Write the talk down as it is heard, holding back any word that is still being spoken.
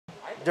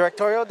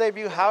Directorial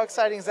debut. How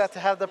exciting is that to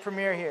have the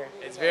premiere here?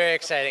 It's very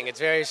exciting. It's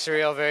very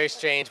surreal, very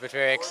strange, but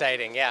very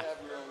exciting. Yeah.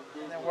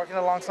 And then working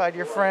alongside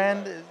your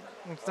friend,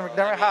 Mr.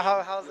 McDermott.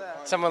 How's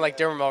that? Someone like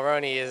Dermot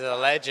Mulroney is a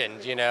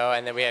legend, you know,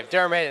 and then we have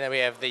Dermot, and then we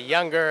have the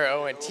younger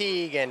Owen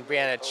Teague and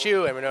Brianna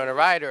Chu and Winona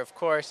Ryder, of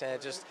course, and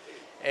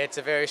it's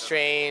a very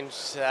strange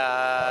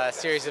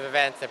series of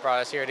events that brought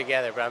us here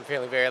together, but I'm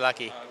feeling very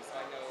lucky.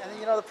 And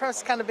you know, the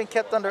premise has kind of been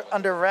kept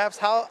under wraps.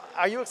 How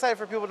are you excited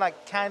for people to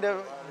like kind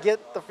of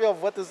get the feel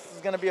of what this is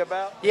going to be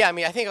about? Yeah, I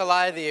mean, I think a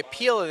lot of the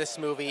appeal of this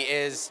movie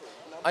is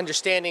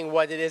understanding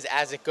what it is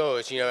as it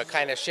goes. You know, it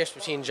kind of shifts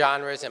between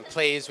genres and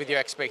plays with your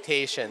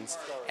expectations,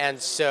 and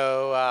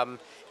so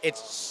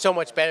it's so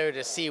much better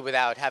to see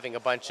without having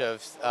a bunch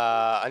of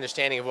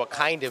understanding of what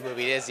kind of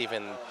movie it is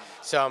even.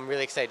 So I'm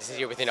really excited to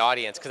see it with an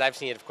audience, because I've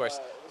seen it, of course,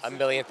 a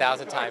million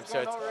thousand times,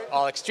 so it's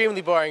all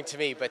extremely boring to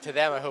me, but to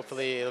them,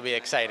 hopefully, it'll be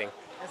exciting.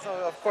 And so,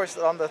 of course,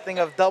 on the thing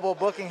of double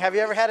booking, have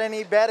you ever had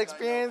any bad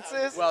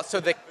experiences? Well,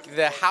 so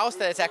the house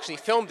that it's actually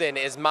filmed in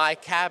is my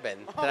cabin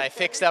that I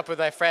fixed up with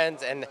my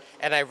friends, and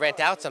I rent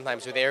out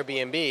sometimes with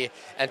Airbnb,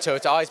 and so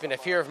it's always been a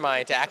fear of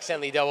mine to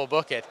accidentally double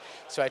book it.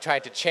 So I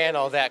tried to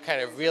channel that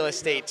kind of real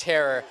estate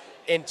terror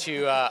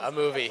into a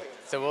movie.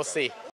 So we'll see.